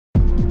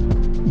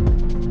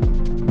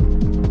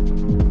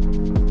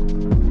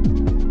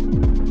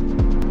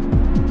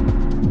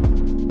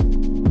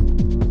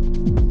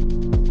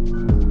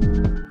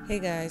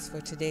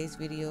For today's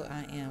video,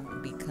 I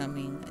am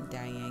becoming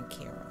Diahann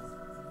Carroll.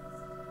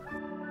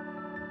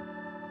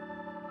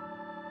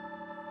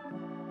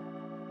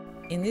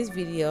 In this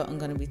video, I'm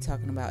going to be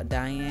talking about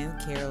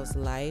Diahann Carroll's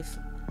life,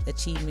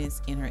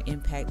 achievements, and her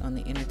impact on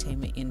the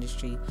entertainment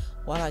industry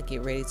while I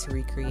get ready to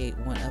recreate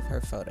one of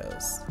her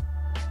photos.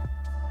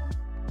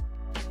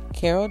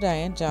 Carroll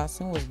Diahann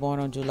Johnson was born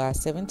on July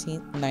 17,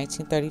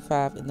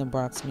 1935 in the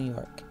Bronx, New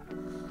York.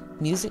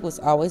 Music was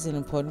always an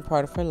important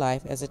part of her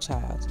life as a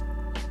child.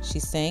 She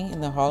sang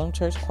in the Harlem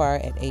Church Choir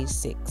at age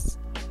 6.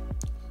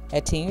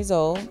 At 10 years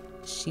old,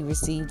 she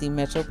received the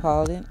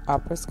Metropolitan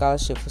Opera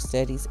Scholarship for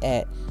studies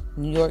at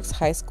New York's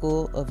High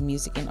School of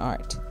Music and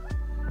Art.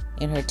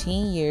 In her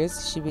teen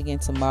years, she began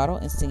to model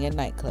and sing at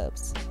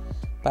nightclubs.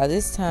 By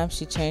this time,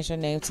 she changed her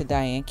name to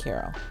Diahann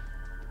Carroll.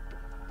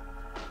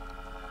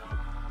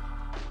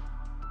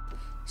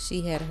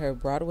 She had her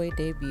Broadway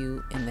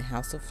debut in The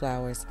House of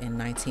Flowers in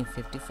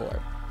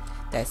 1954.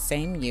 That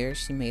same year,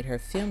 she made her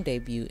film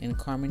debut in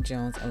Carmen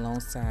Jones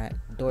alongside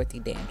Dorothy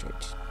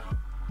Dandridge.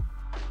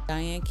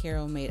 Diahann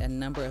Carroll made a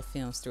number of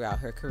films throughout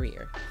her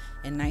career.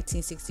 In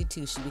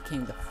 1962, she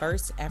became the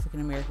first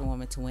African-American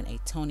woman to win a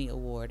Tony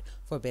Award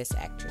for Best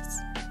Actress.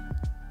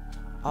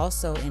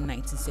 Also in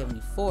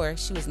 1974,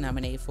 she was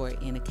nominated for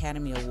an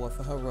Academy Award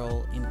for her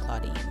role in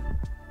Claudine.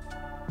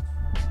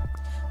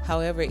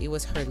 However, it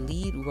was her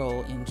lead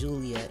role in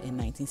Julia in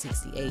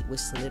 1968 which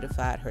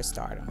solidified her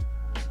stardom.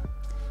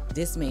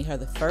 This made her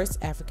the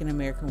first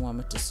African-American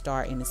woman to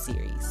star in the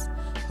series.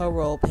 Her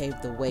role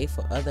paved the way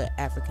for other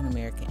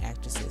African-American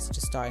actresses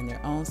to star in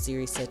their own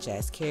series such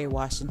as Kerry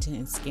Washington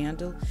in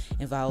Scandal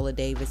and Viola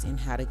Davis in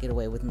How to Get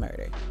Away with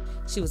Murder.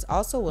 She was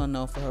also well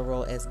known for her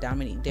role as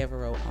Dominique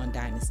Devereaux on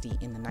Dynasty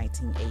in the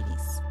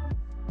 1980s.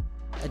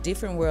 A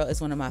Different World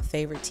is one of my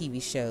favorite TV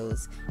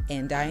shows,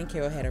 and Diahann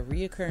Carroll had a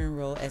recurring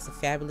role as the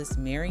fabulous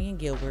Marion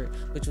Gilbert,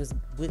 which was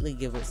Whitley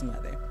Gilbert's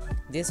mother.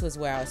 This was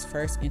where I was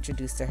first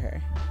introduced to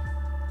her.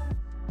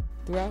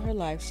 Throughout her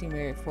life, she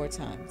married 4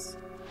 times.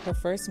 Her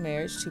first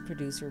marriage to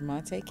producer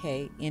Monte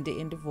Kay ended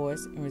in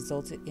divorce and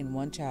resulted in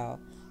 1 child,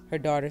 her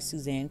daughter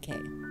Suzanne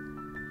Kay.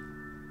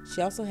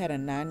 She also had a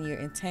 9-year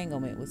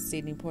entanglement with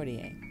Sidney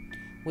Poitier,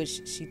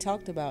 which she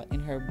talked about in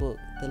her book,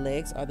 The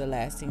Legs Are the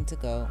Last Thing to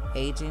Go,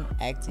 Aging,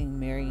 Acting,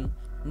 Marrying,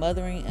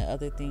 Mothering, and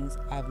Other Things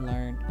I've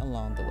Learned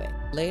Along the Way.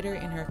 Later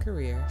in her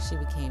career, she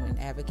became an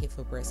advocate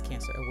for breast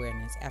cancer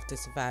awareness after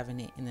surviving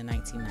it in the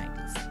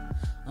 1990s.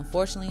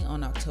 Unfortunately,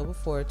 on October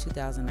 4,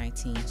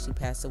 2019, she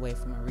passed away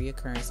from a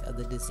reoccurrence of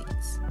the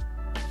disease.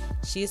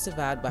 She is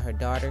survived by her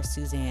daughter,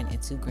 Suzanne,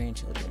 and 2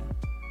 grandchildren.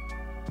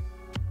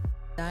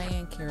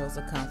 Diahann Carroll's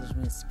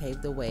accomplishments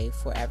paved the way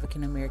for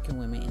African-American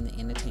women in the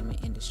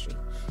entertainment industry,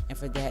 and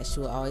for that, she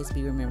will always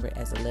be remembered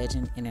as a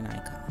legend and an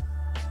icon.